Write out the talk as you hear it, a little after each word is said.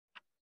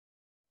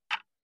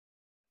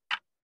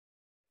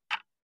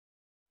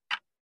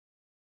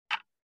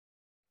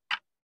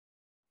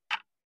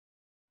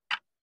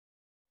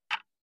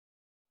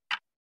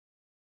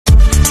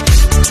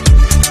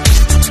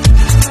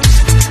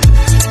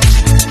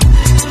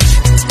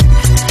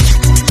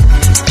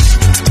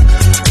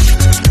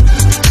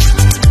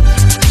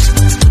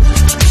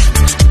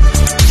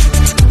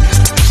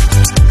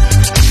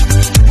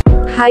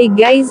Hi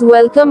guys,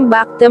 welcome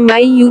back to my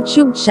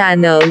YouTube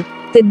channel.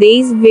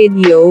 Today's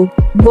video,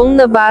 Vhong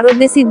Navarro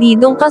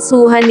desididong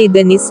kasuhan ni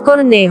Deniece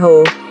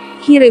Cornejo.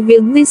 He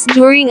revealed this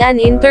during an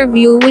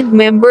interview with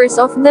members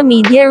of the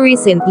media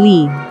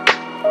recently.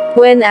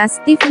 When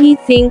asked if he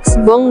thinks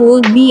Vhong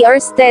would be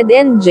arrested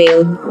and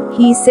jailed,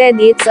 he said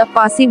it's a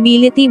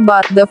possibility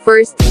but the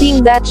first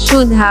thing that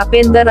should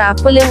happen the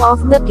raffling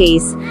of the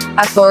case.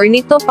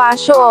 Attorney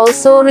Topacio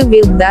also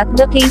revealed that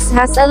the case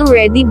has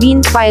already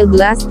been filed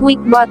last week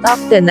but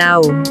up to now,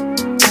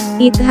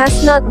 it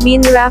has not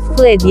been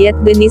raffled yet.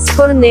 Deniece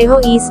Cornejo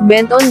is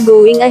bent on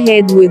going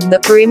ahead with the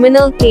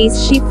criminal case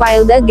she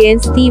filed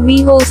against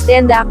TV host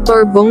and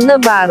actor Vhong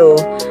Navarro,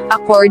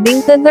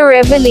 according to the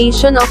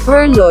revelation of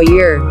her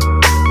lawyer.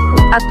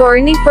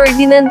 Attorney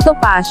Ferdinand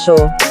Topacio,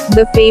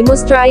 the famous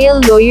trial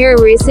lawyer,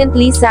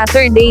 recently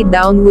Saturday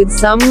down with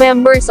some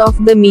members of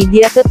the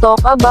media to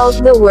talk about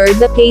where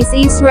the case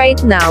is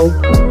right now,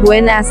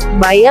 when asked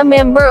by a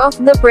member of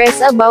the press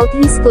about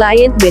his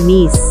client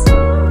Deniece.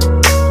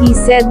 He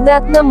said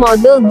that the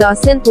model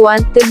doesn't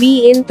want to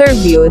be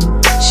interviewed,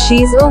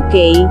 she's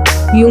okay,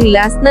 yung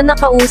last na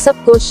nakausap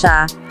ko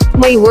siya,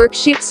 may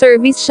worship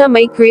service siya,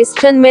 may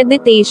Christian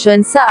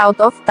meditation sa out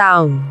of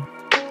town.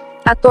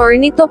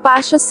 Attorney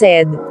Topacio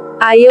said,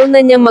 ayaw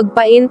na niya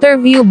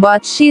magpa-interview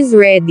but she's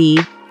ready,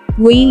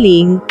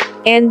 willing,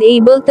 and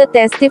able to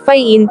testify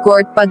in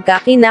court pagka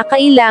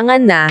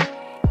kinakailangan na.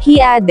 He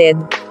added,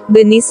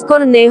 Deniece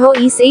Cornejo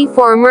is a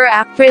former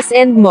actress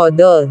and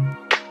model.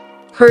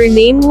 Her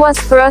name was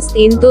thrust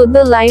into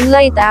the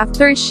limelight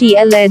after she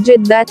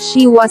alleged that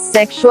she was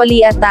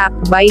sexually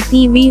attacked by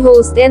TV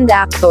host and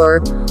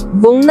actor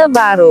Vhong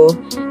Navarro.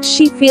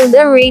 She filed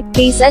a rape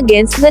case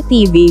against the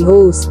TV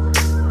host.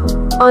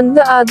 On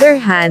the other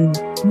hand,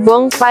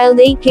 Vhong filed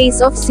a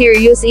case of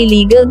serious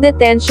illegal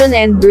detention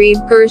and grave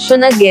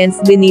coercion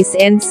against Deniece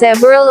and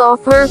several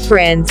of her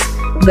friends.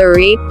 The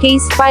rape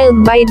case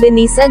filed by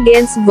Deniece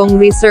against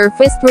Vhong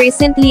resurfaced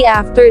recently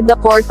after the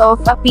Court of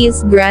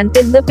Appeals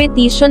granted the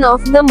petition of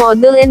the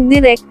model and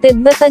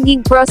directed the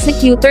Taguig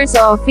Prosecutor's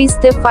Office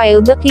to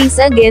file the case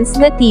against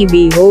the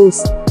TV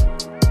host.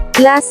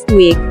 Last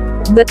week,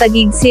 the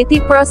Taguig City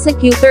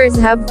prosecutors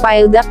have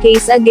filed a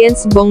case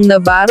against Vhong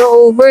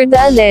Navarro over the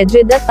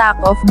alleged attack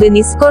of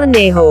Deniece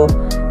Cornejo.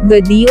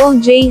 The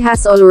DOJ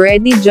has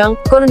already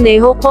junked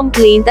Cornejo's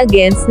complaint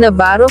against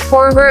Navarro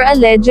for her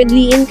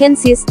allegedly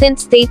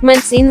inconsistent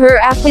statements in her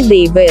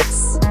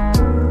affidavits.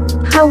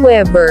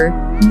 However,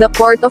 the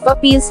Court of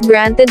Appeals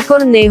granted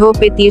Cornejo's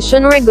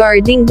petition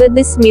regarding the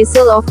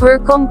dismissal of her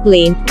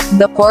complaint.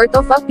 The Court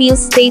of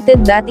Appeals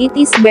stated that it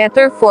is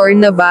better for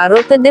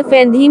Navarro to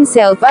defend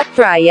himself at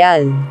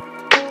trial.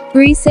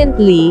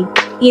 Recently,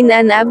 in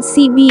an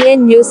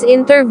ABS-CBN News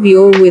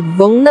interview with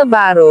Vhong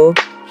Navarro,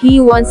 he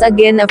once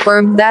again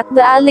affirmed that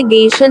the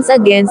allegations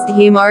against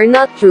him are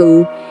not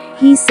true.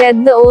 He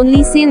said the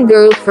only seen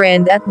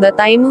girlfriend at the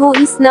time who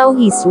is now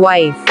his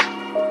wife.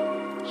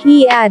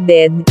 He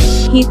added,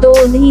 he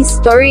told his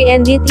story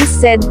and it is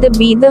said to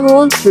be the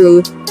whole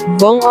truth.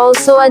 Vhong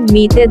also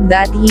admitted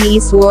that he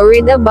is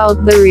worried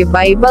about the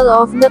revival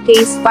of the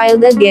case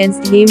filed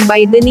against him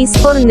by Deniece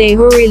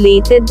Cornejo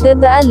related to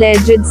the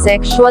alleged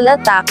sexual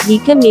attack he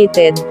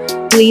committed.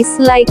 Please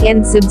like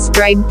and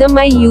subscribe to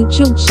my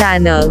YouTube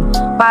channel,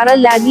 para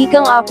lagi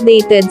kang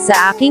updated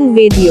sa aking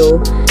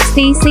video.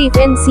 Stay safe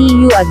and see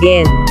you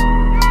again.